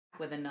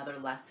with another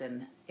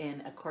lesson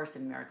in A Course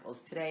in Miracles.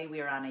 Today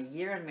we are on A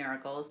Year in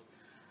Miracles,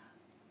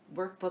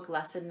 workbook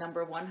lesson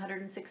number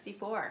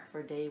 164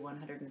 for day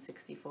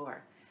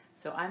 164.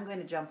 So I'm going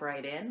to jump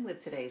right in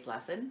with today's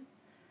lesson.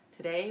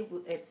 Today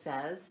it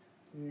says,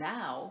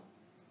 now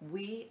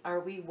are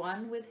we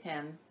one with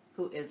Him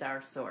who is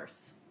our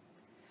source.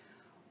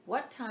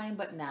 What time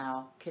but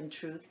now can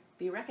truth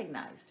be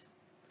recognized?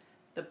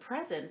 The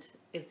present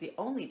is the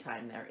only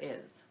time there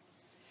is.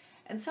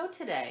 And so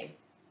today,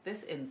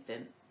 this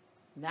instant,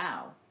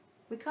 now,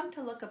 we come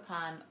to look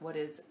upon what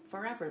is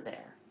forever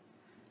there,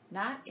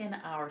 not in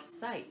our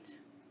sight,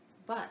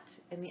 but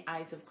in the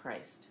eyes of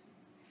Christ.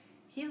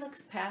 He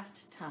looks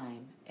past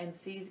time and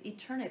sees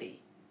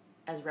eternity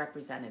as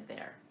represented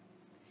there.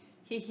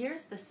 He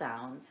hears the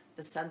sounds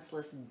the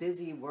senseless,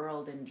 busy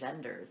world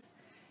engenders,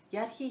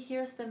 yet he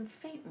hears them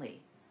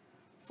faintly,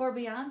 for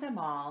beyond them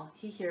all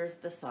he hears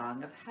the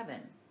song of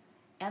heaven,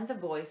 and the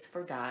voice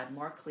for God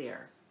more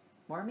clear,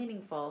 more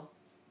meaningful,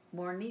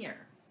 more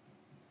near.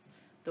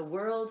 The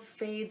world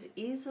fades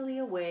easily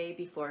away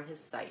before his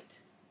sight.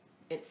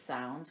 Its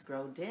sounds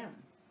grow dim.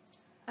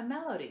 A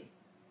melody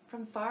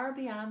from far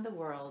beyond the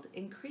world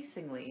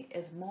increasingly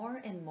is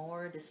more and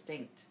more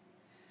distinct.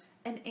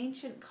 An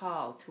ancient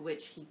call to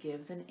which he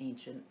gives an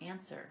ancient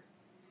answer.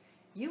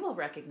 You will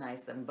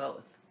recognize them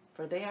both,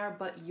 for they are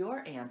but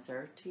your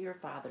answer to your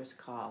Father's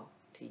call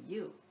to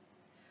you.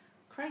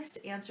 Christ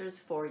answers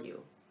for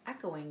you,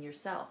 echoing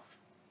yourself,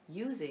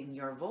 using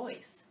your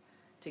voice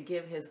to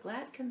give his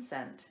glad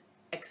consent,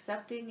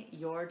 accepting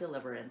your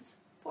deliverance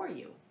for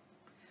you.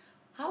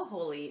 How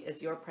holy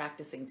is your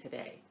practicing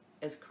today,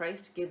 as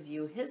Christ gives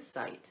you his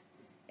sight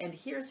and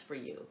hears for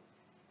you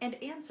and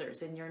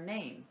answers in your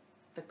name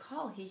the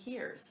call he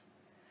hears.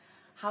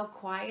 How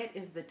quiet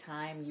is the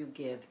time you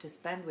give to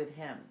spend with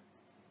him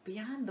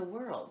beyond the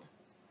world.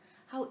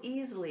 How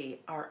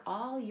easily are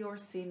all your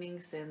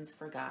seeming sins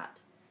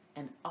forgot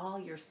and all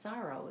your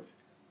sorrows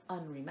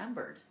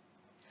unremembered.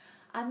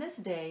 On this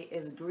day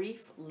is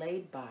grief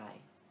laid by,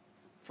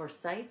 for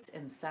sights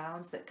and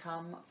sounds that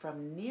come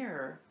from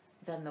nearer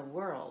than the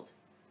world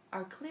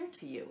are clear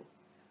to you,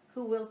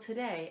 who will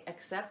today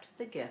accept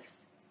the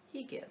gifts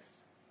he gives.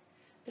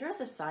 There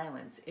is a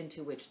silence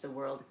into which the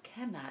world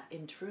cannot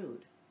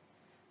intrude.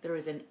 There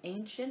is an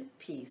ancient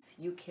peace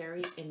you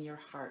carry in your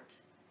heart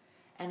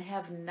and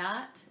have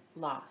not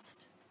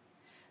lost.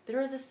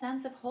 There is a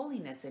sense of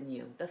holiness in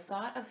you the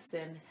thought of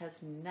sin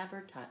has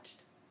never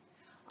touched.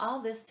 All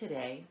this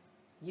today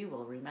you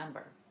will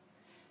remember.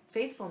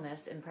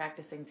 Faithfulness in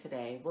practicing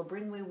today will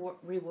bring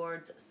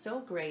rewards so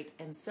great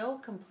and so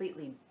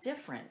completely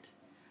different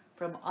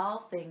from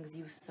all things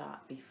you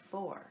sought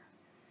before,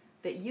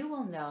 that you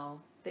will know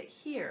that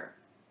here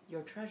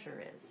your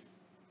treasure is,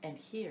 and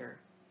here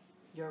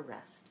your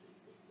rest.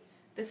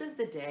 This is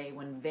the day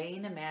when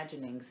vain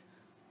imaginings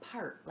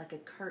part like a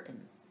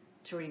curtain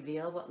to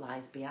reveal what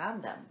lies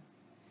beyond them.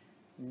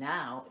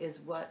 Now is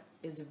what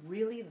is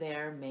really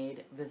there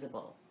made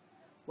visible,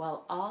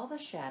 while all the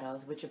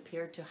shadows which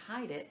appeared to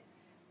hide it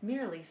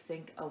merely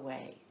sink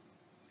away.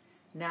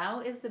 Now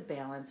is the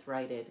balance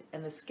righted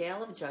and the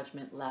scale of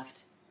judgment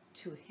left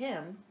to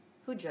him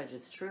who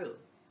judges true.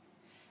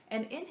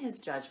 And in his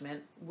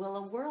judgment will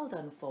a world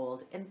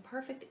unfold in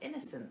perfect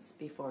innocence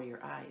before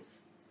your eyes.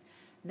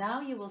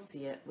 Now you will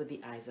see it with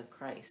the eyes of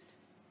Christ.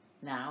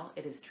 Now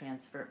its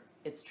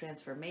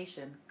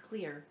transformation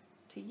clear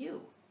to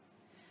you.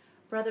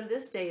 Brother,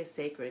 this day is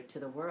sacred to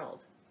the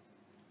world.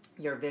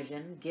 Your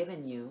vision,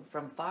 given you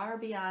from far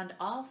beyond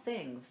all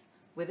things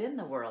within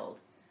the world,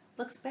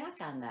 looks back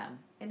on them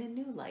in a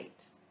new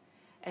light,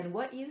 and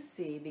what you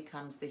see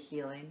becomes the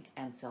healing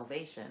and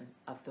salvation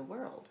of the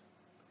world.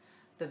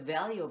 The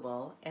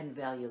valuable and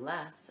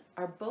valueless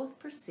are both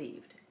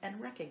perceived and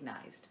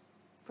recognized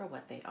for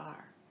what they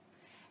are,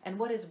 and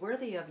what is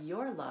worthy of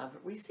your love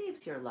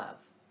receives your love,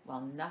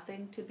 while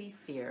nothing to be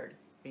feared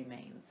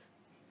remains.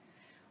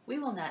 We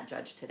will not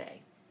judge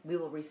today. We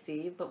will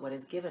receive but what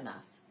is given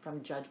us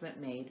from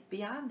judgment made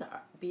beyond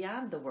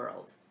the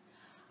world.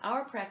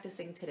 Our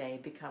practicing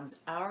today becomes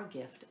our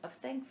gift of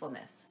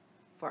thankfulness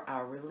for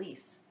our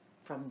release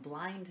from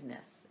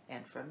blindness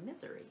and from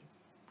misery.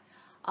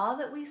 All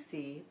that we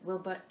see will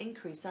but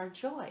increase our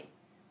joy,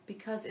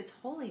 because its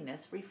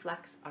holiness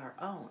reflects our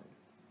own.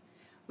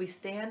 We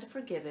stand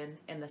forgiven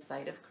in the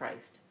sight of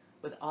Christ,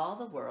 with all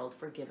the world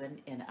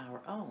forgiven in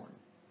our own.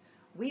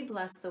 We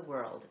bless the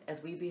world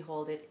as we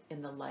behold it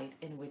in the light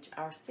in which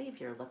our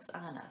Savior looks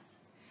on us,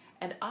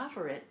 and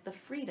offer it the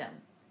freedom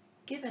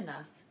given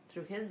us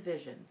through his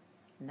vision,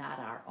 not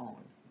our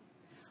own.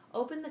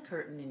 Open the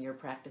curtain in your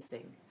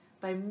practicing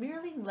by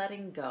merely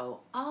letting go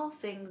all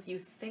things you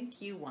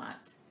think you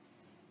want,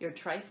 your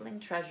trifling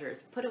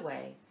treasures put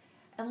away,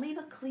 and leave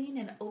a clean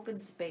and open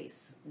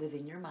space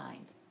within your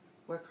mind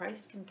where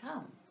Christ can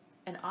come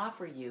and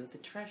offer you the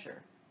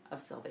treasure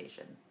of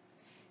salvation.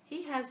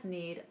 He has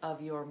need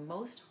of your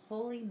most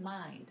holy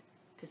mind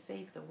to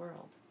save the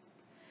world.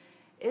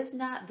 Is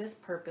not this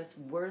purpose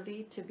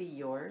worthy to be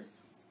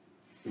yours?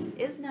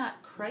 Is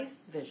not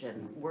Christ's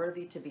vision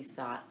worthy to be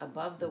sought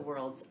above the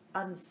world's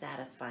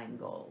unsatisfying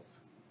goals?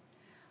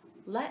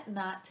 Let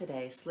not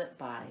today slip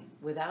by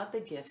without the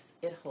gifts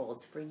it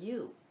holds for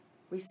you,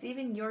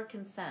 receiving your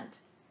consent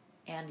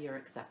and your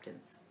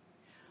acceptance.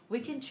 We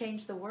can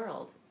change the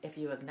world if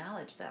you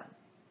acknowledge them.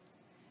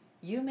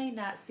 You may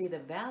not see the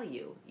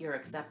value your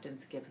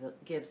acceptance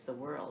gives the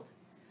world,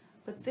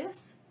 but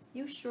this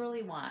you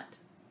surely want.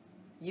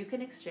 You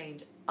can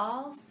exchange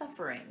all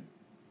suffering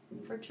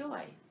for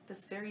joy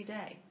this very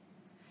day.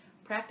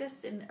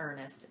 Practice in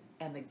earnest,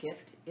 and the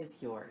gift is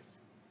yours.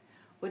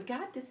 Would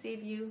God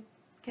deceive you?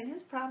 Can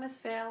his promise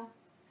fail?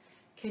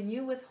 Can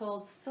you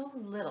withhold so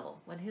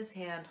little when his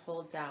hand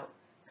holds out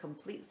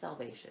complete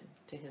salvation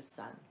to his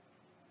Son?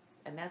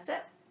 And that's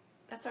it.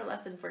 That's our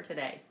lesson for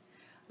today.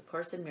 A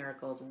Course in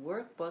Miracles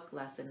workbook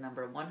lesson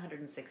number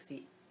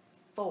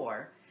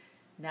 164.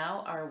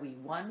 Now are we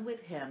one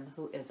with him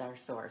who is our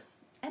source?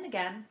 And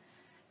again,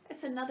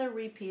 it's another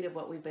repeat of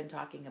what we've been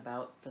talking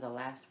about for the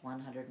last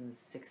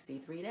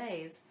 163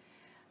 days,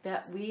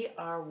 that we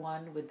are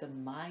one with the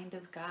mind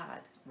of God,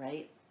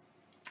 right?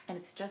 And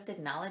it's just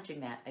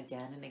acknowledging that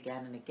again and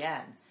again and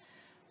again,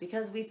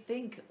 because we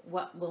think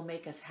what will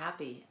make us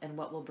happy and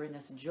what will bring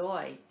us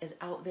joy is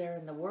out there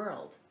in the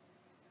world,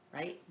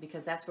 right?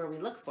 Because that's where we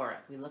look for it.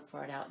 We look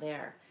for it out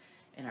there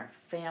in our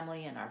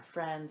family and our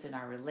friends and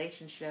our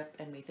relationship.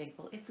 And we think,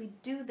 well, if we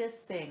do this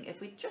thing,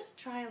 if we just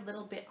try a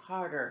little bit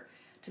harder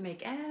to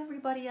make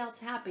everybody else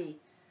happy,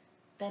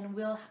 then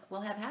we'll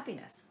have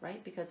happiness,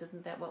 right? Because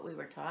isn't that what we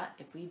were taught?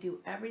 If we do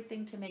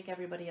everything to make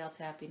everybody else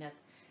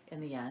happiness,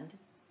 in the end,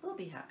 we'll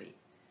be happy.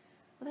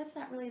 Well, that's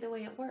not really the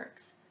way it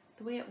works.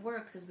 The way it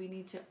works is we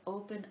need to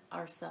open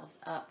ourselves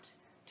up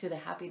to the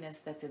happiness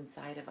that's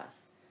inside of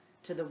us,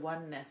 to the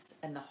oneness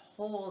and the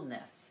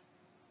wholeness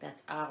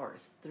that's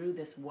ours through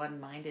this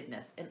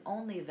one-mindedness. And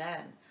only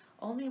then,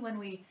 only when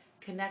we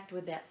connect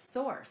with that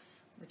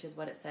source, which is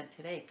what it said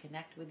today,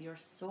 connect with your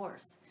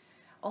source,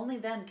 only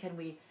then can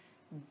we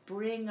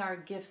bring our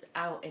gifts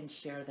out and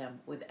share them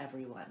with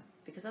everyone.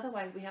 Because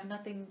otherwise we have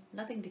nothing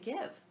to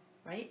give,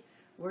 right?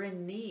 We're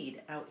in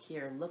need out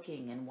here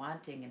looking and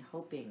wanting and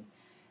hoping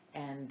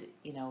and,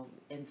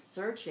 and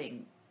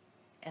searching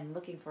and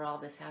looking for all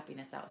this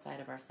happiness outside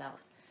of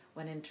ourselves.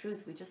 When in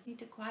truth, we just need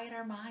to quiet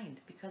our mind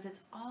because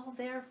it's all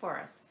there for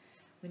us.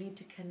 We need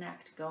to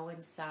connect, go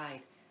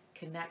inside,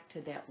 connect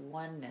to that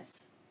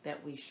oneness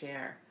that we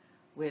share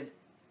with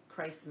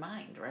Christ's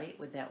mind, right?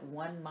 With that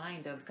one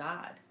mind of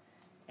God.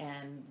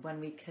 And when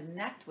we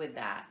connect with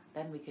that,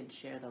 then we can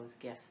share those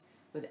gifts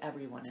with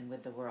everyone and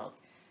with the world.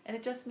 And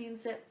it just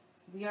means that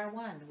we are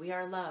one. We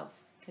are love.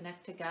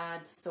 Connect to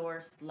God,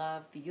 source,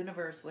 love, the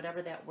universe,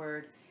 whatever that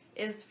word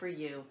is for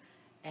you,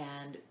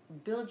 and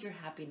build your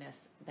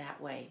happiness that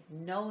way.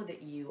 Know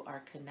that you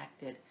are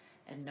connected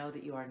and know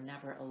that you are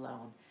never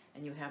alone.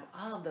 And you have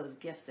all of those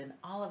gifts and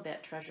all of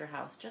that treasure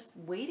house just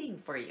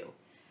waiting for you.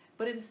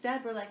 But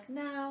instead we're like,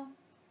 no,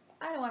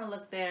 I don't want to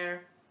look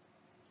there.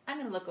 I'm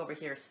going to look over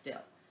here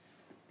still.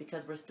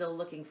 Because we're still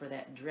looking for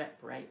that drip,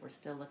 right? We're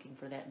still looking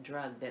for that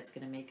drug that's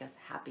going to make us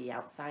happy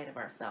outside of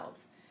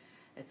ourselves.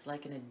 It's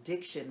like an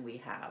addiction we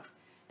have,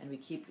 and we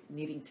keep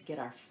needing to get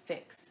our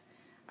fix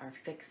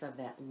of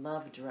that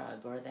love drug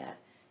or that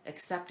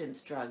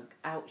acceptance drug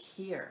out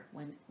here,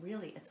 when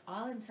really it's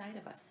all inside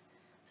of us.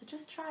 So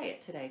just try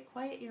it today.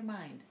 Quiet your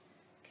mind.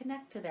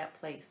 Connect to that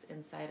place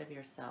inside of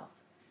yourself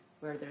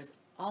where there's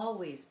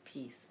always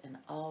peace and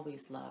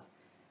always love.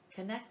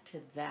 Connect to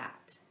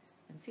that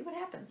and see what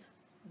happens.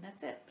 And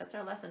that's it. That's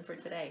our lesson for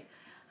today.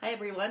 Hi,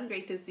 everyone.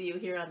 Great to see you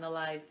here on the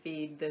live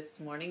feed this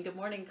morning. Good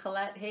morning,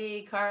 Colette.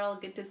 Hey, Carl.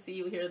 Good to see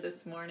you here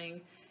this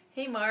morning.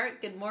 Hey,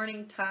 Mark. Good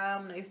morning,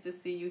 Tom. Nice to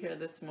see you here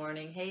this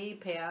morning. Hey,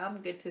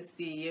 Pam. Good to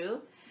see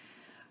you.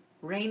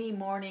 Rainy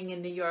morning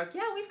in New York.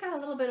 Yeah, we've got a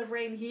little bit of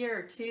rain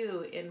here,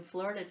 too, in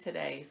Florida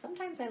today.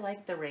 Sometimes I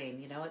like the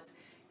rain. It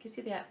gives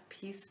you that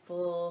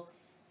peaceful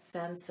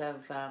sense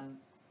of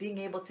being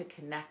able to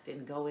connect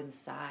and go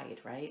inside,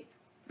 right?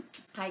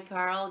 Hi,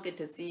 Carl. Good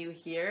to see you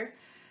here.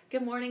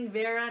 Good morning,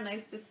 Vera.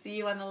 Nice to see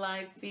you on the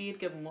live feed.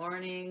 Good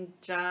morning,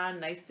 John.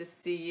 Nice to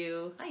see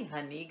you. Hi,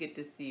 honey. Good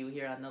to see you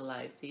here on the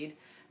live feed.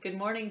 Good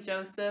morning,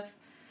 Joseph.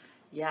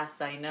 Yes,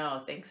 I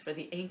know. Thanks for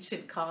the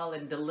ancient call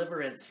and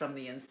deliverance from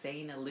the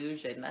insane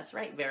illusion. That's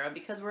right, Vera,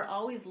 because we're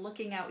always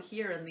looking out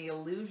here in the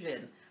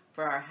illusion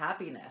for our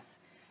happiness.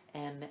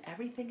 And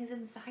everything is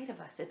inside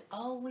of us. It's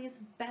always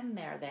been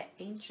there, that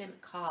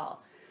ancient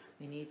call.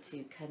 We need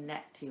to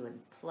connect to and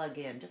plug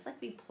in, just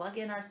like we plug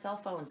in our cell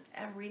phones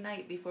every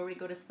night before we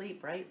go to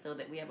sleep, right? So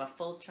that we have a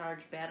full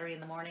charge battery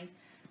in the morning.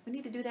 We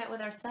need to do that with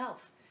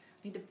ourselves.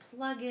 We need to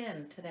plug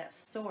in to that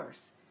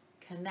source,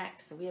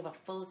 connect, so we have a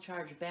full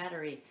charge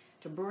battery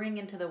to bring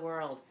into the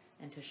world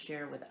and to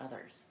share with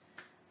others.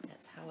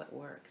 That's how it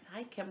works.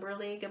 Hi,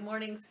 Kimberly. Good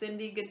morning,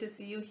 Cindy. Good to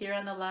see you here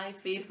on the live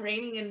feed.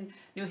 Raining in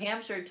New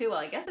Hampshire, too. Well,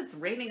 I guess it's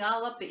raining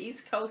all up the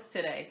East Coast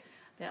today.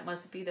 That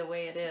must be the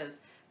way it is.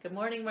 Good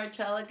morning,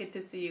 Marcella. Good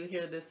to see you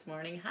here this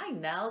morning. Hi,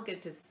 Nell.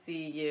 Good to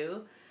see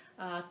you.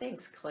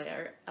 Thanks,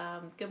 Claire.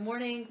 Good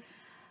morning,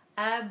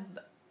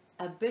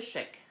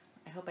 Abhishek.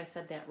 I hope I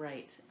said that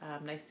right.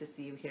 Nice to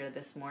see you here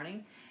this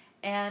morning.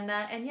 And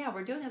yeah,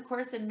 we're doing A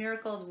Course in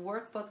Miracles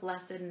workbook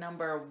lesson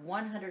number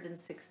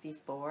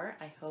 164.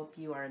 I hope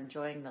you are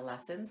enjoying the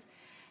lessons.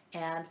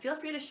 And feel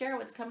free to share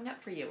what's coming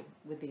up for you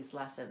with these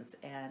lessons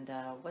and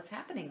what's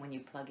happening when you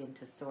plug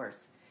into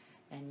Source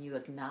and you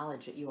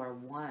acknowledge that you are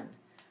one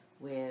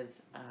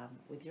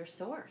with your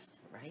Source,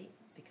 right?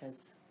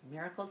 Because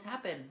miracles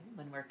happen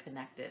when we're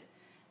connected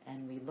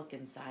and we look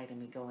inside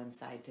and we go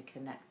inside to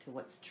connect to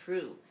what's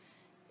true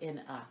in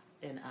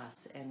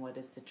us and what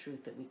is the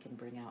truth that we can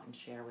bring out and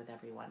share with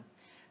everyone.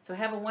 So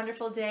have a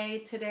wonderful day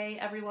today,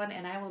 everyone,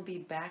 and I will be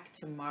back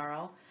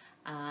tomorrow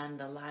on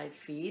the live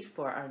feed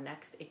for our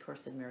next A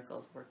Course in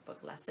Miracles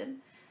workbook lesson.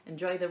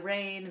 Enjoy the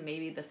rain.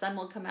 Maybe the sun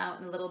will come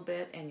out in a little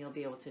bit and you'll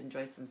be able to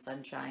enjoy some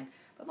sunshine.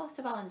 But most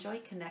of all,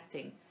 enjoy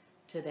connecting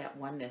to that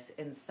oneness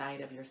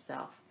inside of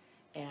yourself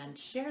and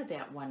share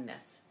that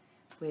oneness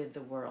with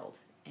the world.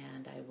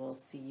 And I will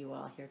see you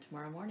all here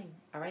tomorrow morning.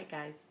 All right,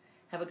 guys.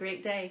 Have a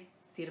great day.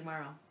 See you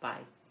tomorrow.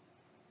 Bye.